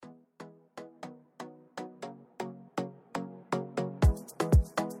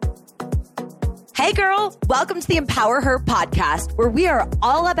Hey girl, welcome to the Empower Her podcast, where we are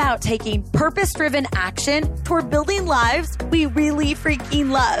all about taking purpose-driven action toward building lives we really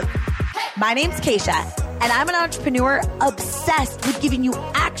freaking love. My name's Keisha, and I'm an entrepreneur obsessed with giving you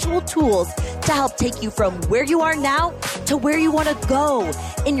actual tools to help take you from where you are now to where you want to go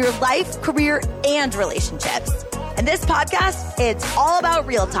in your life, career, and relationships. And this podcast, it's all about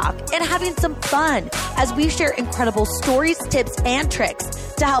real talk and having some fun as we share incredible stories, tips, and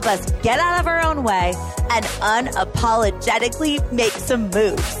tricks to help us get out of our own way and unapologetically make some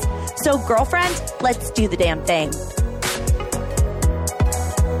moves. So girlfriend, let's do the damn thing.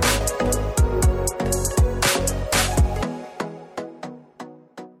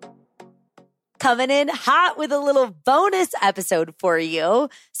 Coming in hot with a little bonus episode for you.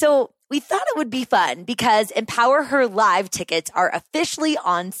 So we thought it would be fun because Empower Her Live tickets are officially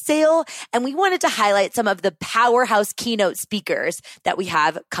on sale, and we wanted to highlight some of the powerhouse keynote speakers that we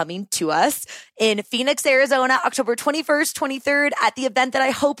have coming to us in Phoenix, Arizona, October 21st, 23rd at the event that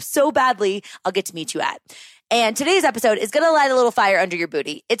I hope so badly I'll get to meet you at. And today's episode is going to light a little fire under your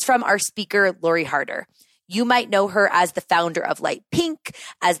booty. It's from our speaker, Lori Harder. You might know her as the founder of Light Pink,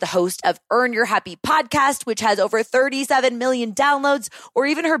 as the host of Earn Your Happy podcast, which has over 37 million downloads, or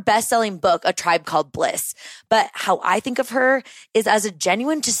even her best-selling book, A Tribe Called Bliss. But how I think of her is as a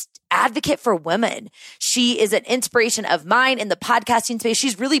genuine just advocate for women. She is an inspiration of mine in the podcasting space.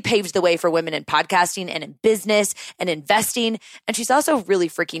 She's really paved the way for women in podcasting and in business and investing. And she's also really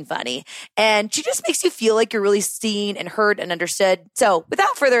freaking funny. And she just makes you feel like you're really seen and heard and understood. So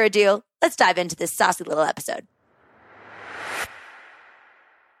without further ado, let's dive into this saucy little episode.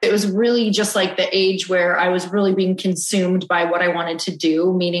 It was really just like the age where I was really being consumed by what I wanted to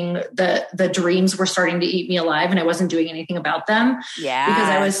do, meaning the dreams were starting to eat me alive and I wasn't doing anything about them. Yeah. Because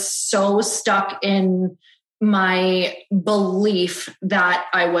I was so stuck in my belief that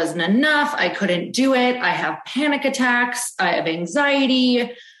I wasn't enough. I couldn't do it. I have panic attacks. I have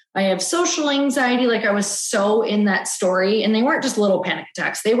anxiety. I have social anxiety. Like I was so in that story, and they weren't just little panic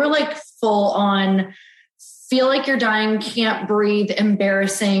attacks. They were like full on, feel like you're dying, can't breathe,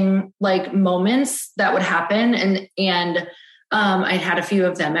 embarrassing like moments that would happen. And I'd had a few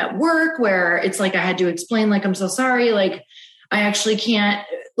of them at work where it's like, I had to explain, like, I'm so sorry. Like I actually can't,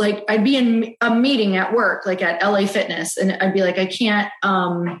 like I'd be in a meeting at work, like at LA Fitness. And I'd be like, I can't,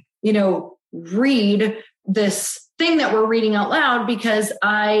 read this thing that we're reading out loud because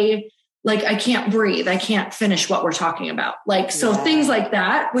I can't breathe. I can't finish what we're talking about. Like, so things like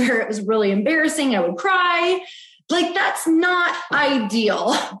that, where it was really embarrassing. I would cry. Like, that's not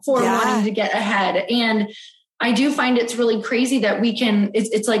ideal for wanting to get ahead. And I do find it's really crazy that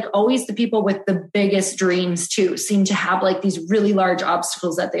it's like always the people with the biggest dreams too seem to have like these really large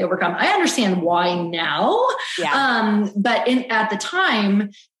obstacles that they overcome. I understand why now. But at the time,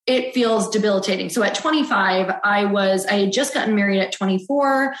 it feels debilitating. So at 25, I had just gotten married at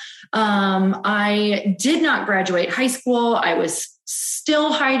 24. I did not graduate high school. I was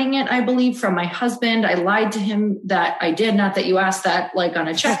still hiding it, I believe, from my husband. I lied to him that I did, not that you asked that like on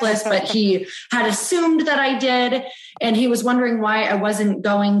a checklist, but he had assumed that I did. And he was wondering why I wasn't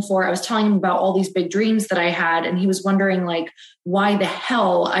I was telling him about all these big dreams that I had. And he was wondering like why the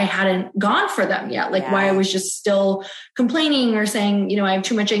hell I hadn't gone for them yet. Like why I was just still complaining or saying, I have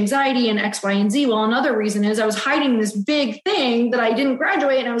too much anxiety and X, Y, and Z. Well, another reason is I was hiding this big thing that I didn't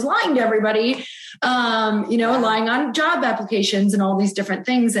graduate and I was lying to everybody, lying on job applications and all these different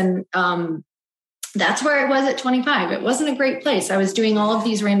things. And that's where I was at 25. It wasn't a great place. I was doing all of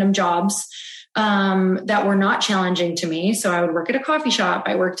these random jobs that were not challenging to me. So I would work at a coffee shop.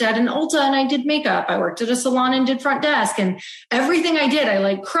 I worked at an Ulta and I did makeup. I worked at a salon and did front desk, and everything I did, I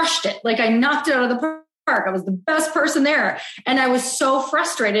like crushed it. Like I knocked it out of the park. I was the best person there. And I was so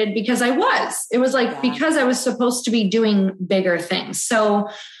frustrated because it was like, because I was supposed to be doing bigger things. So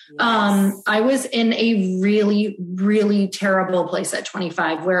I was in a really, really terrible place at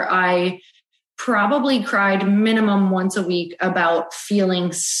 25 where I probably cried minimum once a week about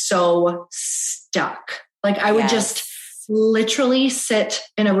feeling so stuck. Like I would just literally sit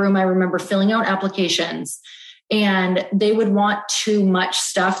in a room. I remember filling out applications and they would want too much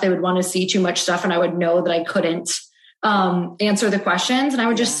stuff. They would want to see too much stuff. And I would know that I couldn't answer the questions. And I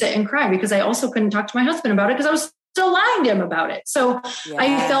would just sit and cry because I also couldn't talk to my husband about it because I was still lying to him about it. So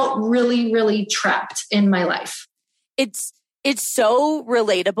I felt really, really trapped in my life. It's so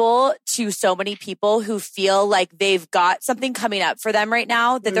relatable to so many people who feel like they've got something coming up for them right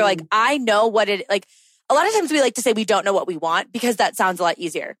now that they're like, I know what it, like, a lot of times we like to say we don't know what we want because that sounds a lot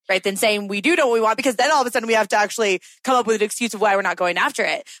easier, right? Than saying we do know what we want, because then all of a sudden we have to actually come up with an excuse of why we're not going after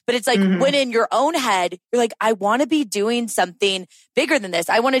it. But it's like when in your own head, you're like, I want to be doing something bigger than this.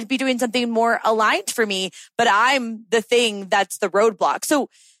 I want to be doing something more aligned for me, but I'm the thing that's the roadblock. So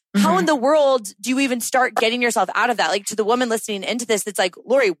how in the world do you even start getting yourself out of that? Like, to the woman listening into this, it's like,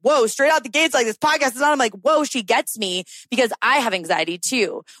 Lori, whoa, straight out the gates, like this podcast is on. I'm like, whoa, she gets me because I have anxiety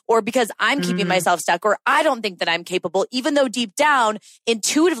too, or because I'm keeping myself stuck, or I don't think that I'm capable, even though deep down,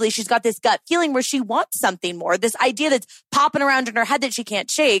 intuitively, she's got this gut feeling where she wants something more, this idea that's popping around in her head that she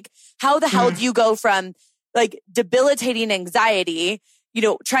can't shake. How the hell do you go from like debilitating anxiety, you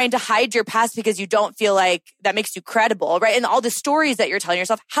know, trying to hide your past because you don't feel like that makes you credible, right? And all the stories that you're telling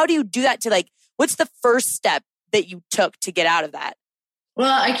yourself, how do you do that to like, what's the first step that you took to get out of that?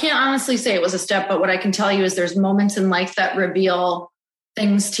 Well, I can't honestly say it was a step, but what I can tell you is there's moments in life that reveal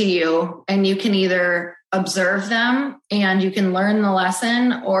things to you, and you can either observe them and you can learn the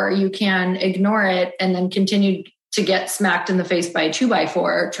lesson, or you can ignore it and then continue to get smacked in the face by a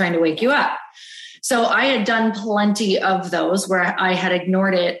 2x4 trying to wake you up. So I had done plenty of those where I had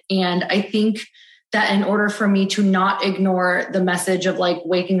ignored it. And I think that in order for me to not ignore the message of like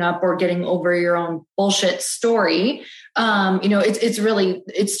waking up or getting over your own bullshit story, you know,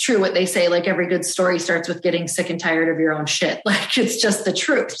 it's true what they say, like every good story starts with getting sick and tired of your own shit. Like, it's just the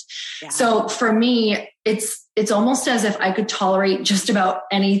truth. Yeah. So for me, it's almost as if I could tolerate just about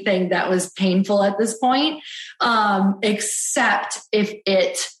anything that was painful at this point, except if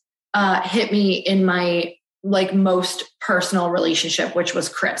it hit me in my like most personal relationship, which was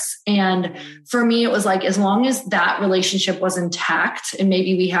Chris. And for me, it was like, as long as that relationship was intact, and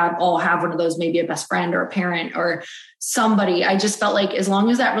maybe we all have one of those, maybe a best friend or a parent or somebody, I just felt like as long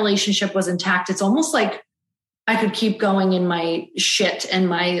as that relationship was intact, it's almost like I could keep going in my shit and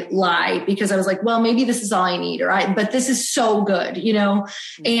my lie, because I was like, well, maybe this is all I need, but this is so good, you know?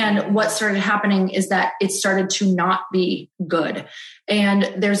 And what started happening is that it started to not be good.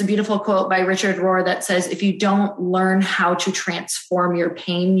 And there's a beautiful quote by Richard Rohr that says, if you don't learn how to transform your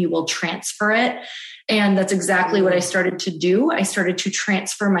pain, you will transfer it. And that's exactly what I started to do. I started to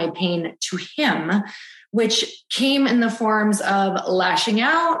transfer my pain to him, which came in the forms of lashing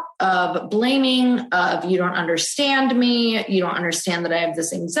out, of blaming, of you don't understand me. You don't understand that I have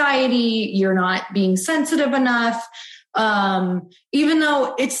this anxiety. You're not being sensitive enough. Even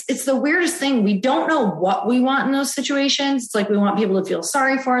though it's the weirdest thing, we don't know what we want in those situations. It's like, we want people to feel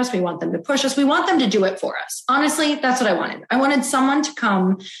sorry for us. We want them to push us. We want them to do it for us. Honestly, that's what I wanted. I wanted someone to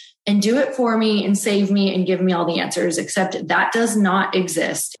come and do it for me and save me and give me all the answers, except that does not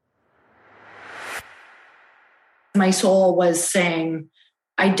exist. My soul was saying,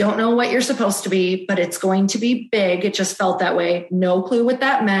 I don't know what you're supposed to be, but it's going to be big. It just felt that way. No clue what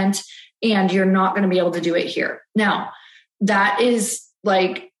that meant. And you're not going to be able to do it here. Now, that is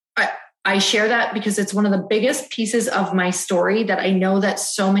like, I share that because it's one of the biggest pieces of my story that I know that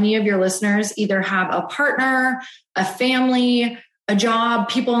so many of your listeners either have a partner, a family, a job,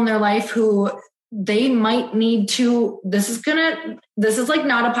 people in their life who they might need to, this is like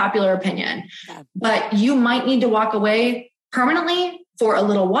not a popular opinion, but you might need to walk away permanently for a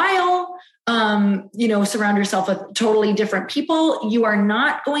little while. You know, surround yourself with totally different people. You are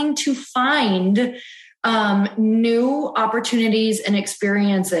not going to find new opportunities and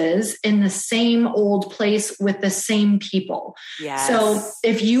experiences in the same old place with the same people. Yes. So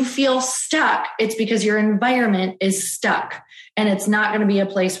if you feel stuck, it's because your environment is stuck. And it's not going to be a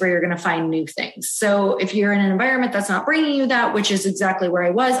place where you're going to find new things. So if you're in an environment that's not bringing you that, which is exactly where I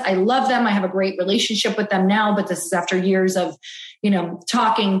was, I love them. I have a great relationship with them now, but this is after years of, you know,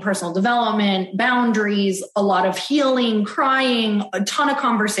 talking, personal development, boundaries, a lot of healing, crying, a ton of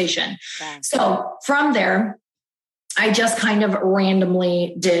conversation. Yeah. So from there, I just kind of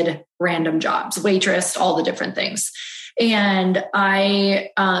randomly did random jobs, waitress, all the different things. And I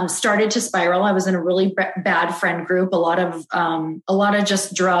started to spiral. I was in a really bad friend group, a lot of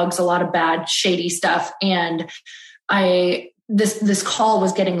just drugs, a lot of bad, shady stuff. And this call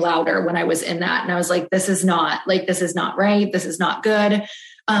was getting louder when I was in that. And I was like, this is not right. This is not good.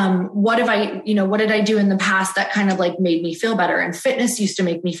 What did I do in the past that kind of like made me feel better? And fitness used to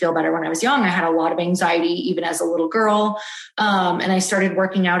make me feel better when I was young. I had a lot of anxiety, even as a little girl. And I started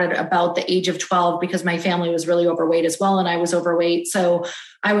working out at about the age of 12 because my family was really overweight as well. And I was overweight. So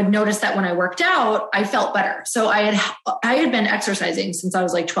I would notice that when I worked out, I felt better. So I had been exercising since I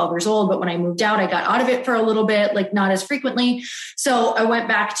was like 12 years old, but when I moved out, I got out of it for a little bit, like not as frequently. So I went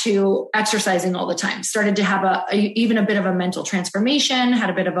back to exercising all the time, started to have even a bit of a mental transformation, had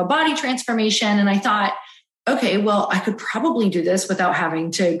a bit of a body transformation. And I thought, okay, well, I could probably do this without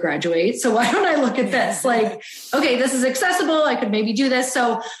having to graduate. So why don't I look at this? Like, okay, this is accessible. I could maybe do this.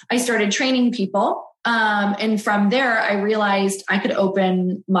 So I started training people. And from there, I realized I could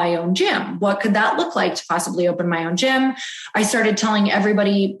open my own gym. What could that look like to possibly open my own gym? I started telling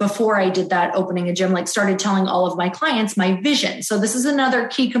everybody before I did that, opening a gym, like started telling all of my clients my vision. So this is another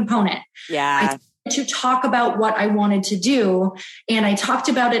key component. Yeah. To talk about what I wanted to do. And I talked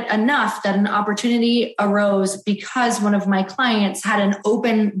about it enough that an opportunity arose because one of my clients had an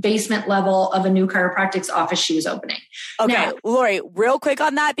open basement level of a new chiropractic office she was opening. Okay, Now, Lori, real quick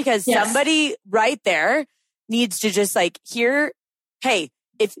on that, because somebody right there needs to just like hear, hey,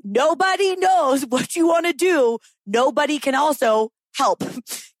 if nobody knows what you want to do, nobody can also help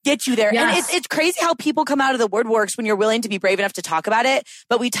get you there. Yes. And it's crazy how people come out of the woodworks when you're willing to be brave enough to talk about it.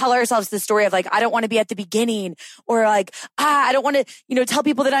 But we tell ourselves the story of like, I don't want to be at the beginning, or like, I don't want to, tell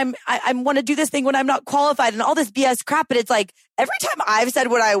people that I want to do this thing when I'm not qualified and all this BS crap. But it's like every time I've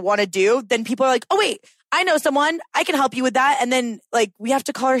said what I want to do, then people are like, oh wait, I know someone, I can help you with that. And then like we have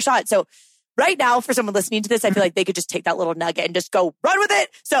to call our shot. So right now, for someone listening to this, I feel like they could just take that little nugget and just go run with it.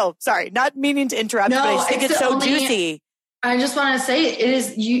 So sorry, not meaning to interrupt, but I just think it's so juicy. I just want to say it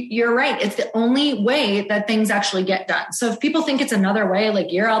is, you're right. It's the only way that things actually get done. So if people think it's another way,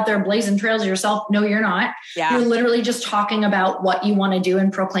 like you're out there blazing trails yourself, no, you're not. Yeah. You're literally just talking about what you want to do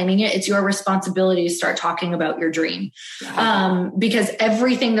and proclaiming it. It's your responsibility to start talking about your dream. Yeah. Because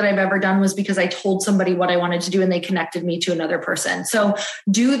everything that I've ever done was because I told somebody what I wanted to do and they connected me to another person. So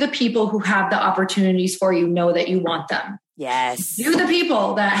do the people who have the opportunities for you know that you want them? Yes. Do the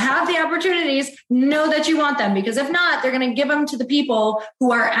people that have the opportunities know that you want them? Because if not, they're going to give them to the people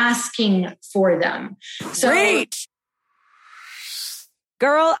who are asking for them. So, great.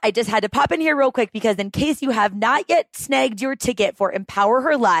 Girl, I just had to pop in here real quick because in case you have not yet snagged your ticket for Empower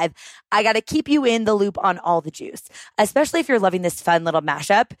Her Live, I got to keep you in the loop on all the juice, especially if you're loving this fun little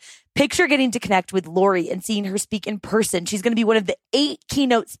mashup. Picture getting to connect with Lori and seeing her speak in person. She's going to be one of the 8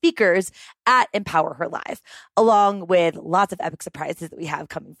 keynote speakers at Empower Her Live, along with lots of epic surprises that we have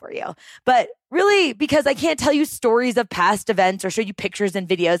coming for you. But really, because I can't tell you stories of past events or show you pictures and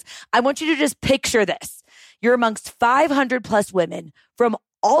videos, I want you to just picture this. You're amongst 500 plus women from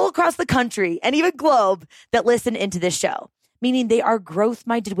all across the country and even globe that listen into this show, meaning they are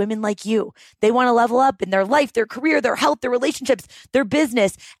growth-minded women like you. They want to level up in their life, their career, their health, their relationships, their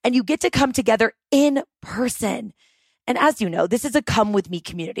business, and you get to come together in person. And as you know, this is a come with me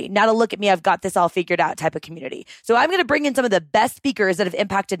community, not a look at me, I've got this all figured out type of community. So I'm going to bring in some of the best speakers that have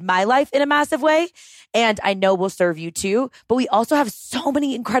impacted my life in a massive way. And I know will serve you too. But we also have so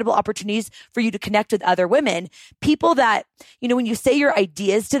many incredible opportunities for you to connect with other women, people that, when you say your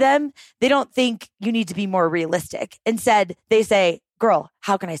ideas to them, they don't think you need to be more realistic. Instead, they say, girl,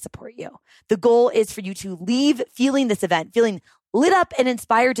 how can I support you? The goal is for you to leave feeling this event, feeling lit up and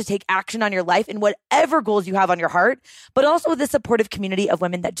inspired to take action on your life and whatever goals you have on your heart, but also with a supportive community of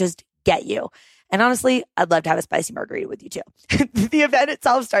women that just get you. And honestly, I'd love to have a spicy margarita with you too. The event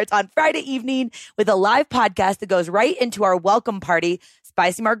itself starts on Friday evening with a live podcast that goes right into our welcome party,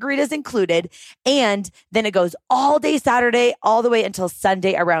 spicy margaritas included. And then it goes all day Saturday, all the way until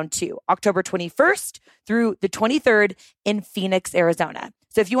Sunday around 2, October 21st through the 23rd in Phoenix, Arizona.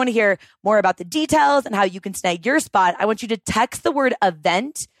 So if you want to hear more about the details and how you can snag your spot, I want you to text the word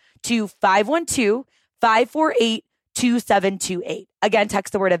event to 512-548-2728. Again,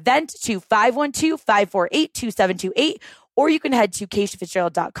 text the word event to 512-548-2728, or you can head to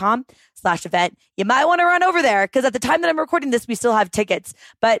KeishaFitzgerald.com/event. You might want to run over there because at the time that I'm recording this, we still have tickets,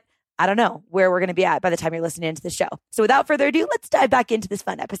 but I don't know where we're going to be at by the time you're listening to the show. So without further ado, let's dive back into this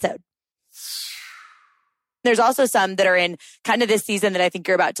fun episode. There's also some that are in kind of this season that I think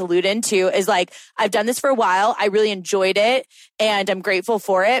you're about to allude into is like, I've done this for a while. I really enjoyed it and I'm grateful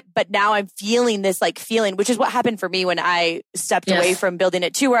for it. But now I'm feeling this feeling, which is what happened for me when I stepped away from building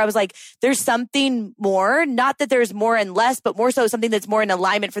it too, where I was like, there's something more, not that there's more and less, but more so something that's more in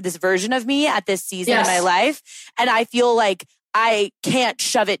alignment for this version of me at this season of my life. And I feel like I can't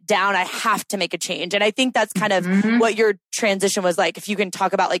shove it down. I have to make a change. And I think that's kind of what your transition was like. If you can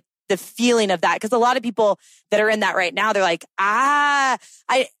talk about the feeling of that, because a lot of people that are in that right now, they're like, I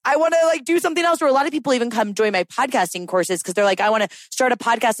want to do something else. Or a lot of people even come join my podcasting courses because they're like, I want to start a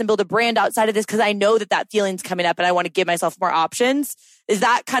podcast and build a brand outside of this because I know that feeling's coming up and I want to give myself more options. Is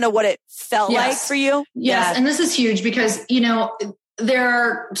that kind of what it felt like for you? Yes. Yeah. And this is huge because, there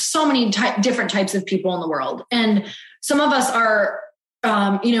are so many different types of people in the world. And some of us are,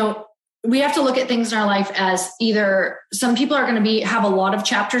 we have to look at things in our life as either some people are going to have a lot of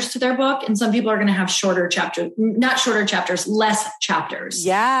chapters to their book, and some people are going to have less chapters.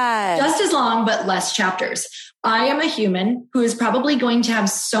 Yeah. Just as long, but less chapters. I am a human who is probably going to have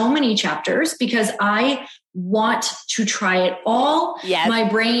so many chapters because I want to try it all. Yes. My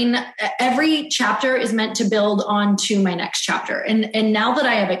brain, every chapter is meant to build on to my next chapter. And now that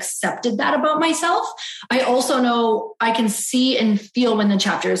I have accepted that about myself, I also know I can see and feel when the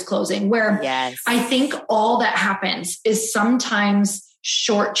chapter is closing, where I think all that happens is sometimes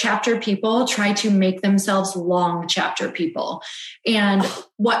short chapter people try to make themselves long chapter people. And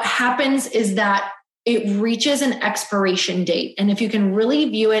what happens is that it reaches an expiration date. And if you can really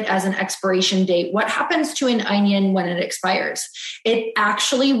view it as an expiration date, what happens to an onion when it expires? It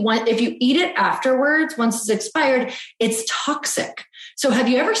actually, if you eat it afterwards, once it's expired, it's toxic. So have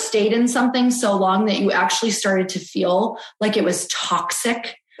you ever stayed in something so long that you actually started to feel like it was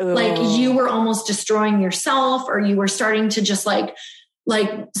toxic? Ooh. Like you were almost destroying yourself, or you were starting to just like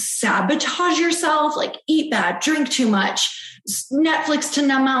sabotage yourself, like eat bad, drink too much, Netflix to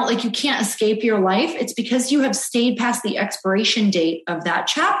numb out, like you can't escape your life. It's because you have stayed past the expiration date of that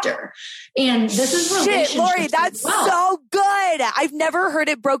chapter. And this is relationships. Lori, that's so good. I've never heard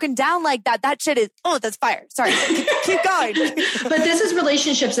it broken down like that. That shit is, that's fire. Sorry. Keep going. But this is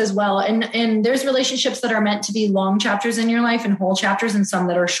relationships as well. And there's relationships that are meant to be long chapters in your life and whole chapters, and some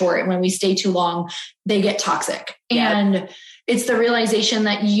that are short. And when we stay too long, they get toxic. Yep. And it's the realization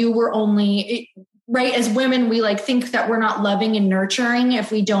that you were right? As women, we think that we're not loving and nurturing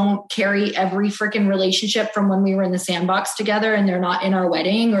if we don't carry every freaking relationship from when we were in the sandbox together and they're not in our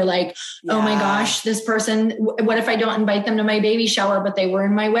wedding, or oh my gosh, this person, what if I don't invite them to my baby shower, but they were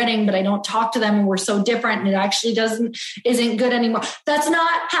in my wedding, but I don't talk to them and we're so different and it actually isn't good anymore. That's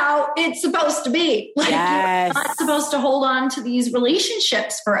not how it's supposed to be. You're not supposed to hold on to these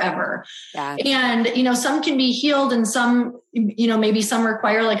relationships forever. Yeah. And, some can be healed, and some, maybe some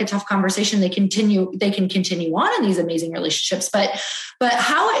require a tough conversation. They can continue on in these amazing relationships, but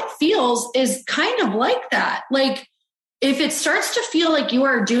how it feels is kind of like that. If it starts to feel like you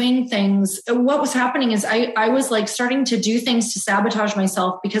are doing things, what was happening is I was starting to do things to sabotage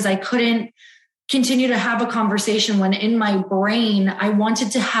myself because I couldn't continue to have a conversation when in my brain, I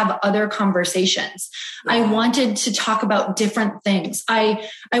wanted to have other conversations. Yeah. I wanted to talk about different things. I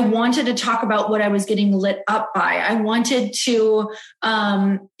wanted to talk about what I was getting lit up by. I wanted to,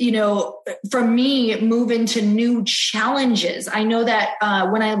 for me, move into new challenges. I know that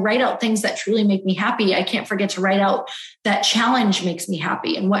when I write out things that truly make me happy, I can't forget to write out that challenge makes me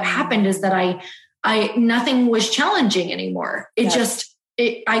happy. And what happened is that I nothing was challenging anymore.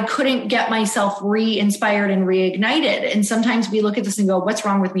 I couldn't get myself re-inspired and reignited. And sometimes we look at this and go, what's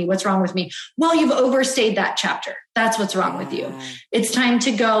wrong with me? What's wrong with me? Well, you've overstayed that chapter. That's what's wrong with you. It's time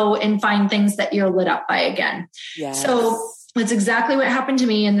to go and find things that you're lit up by again. Yes. So that's exactly what happened to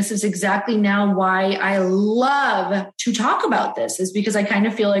me. And this is exactly now why I love to talk about this, is because I kind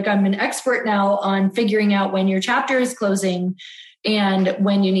of feel like I'm an expert now on figuring out when your chapter is closing and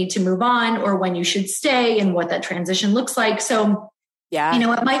when you need to move on, or when you should stay, and what that transition looks like. So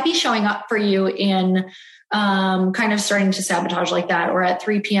it might be showing up for you in kind of starting to sabotage like that, or at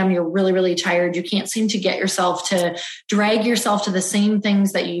 3 p.m. you're really, really tired. You can't seem to get yourself to drag yourself to the same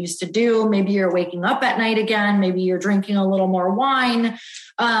things that you used to do. Maybe you're waking up at night again. Maybe you're drinking a little more wine.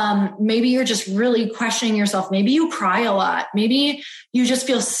 Maybe you're just really questioning yourself. Maybe you cry a lot. Maybe you just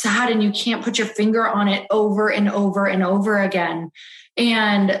feel sad and you can't put your finger on it over and over and over again.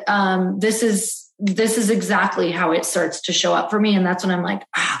 And this is exactly how it starts to show up for me. And that's when I'm like,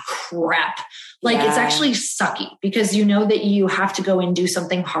 crap. It's actually sucky, because you know that you have to go and do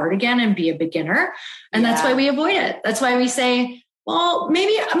something hard again and be a beginner. And that's why we avoid it. That's why we say, well,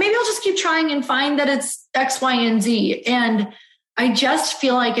 maybe I'll just keep trying and find that it's X, Y, and Z. And I just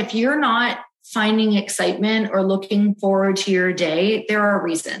feel like if you're not finding excitement or looking forward to your day, there are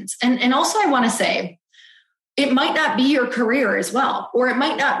reasons. And also I want to say, it might not be your career as well, or it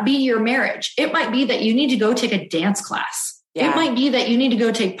might not be your marriage. It might be that you need to go take a dance class. Yeah. It might be that you need to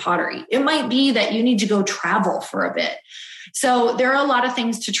go take pottery. It might be that you need to go travel for a bit. So there are a lot of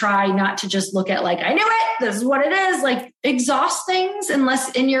things to try, not to just look at I knew it, this is what it is, exhaust things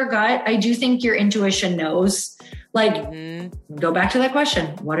unless in your gut. I do think your intuition knows. Go back to that question.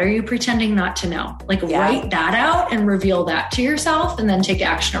 What are you pretending not to know? Write that out and reveal that to yourself, and then take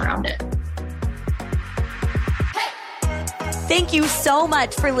action around it. Thank you so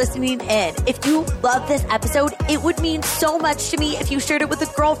much for listening in. If you love this episode, it would mean so much to me if you shared it with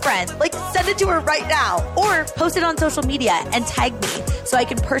a girlfriend. Like, send it to her right now or post it on social media and tag me so I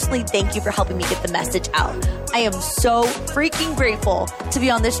can personally thank you for helping me get the message out. I am so freaking grateful to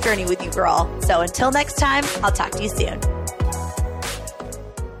be on this journey with you, girl. So until next time, I'll talk to you soon.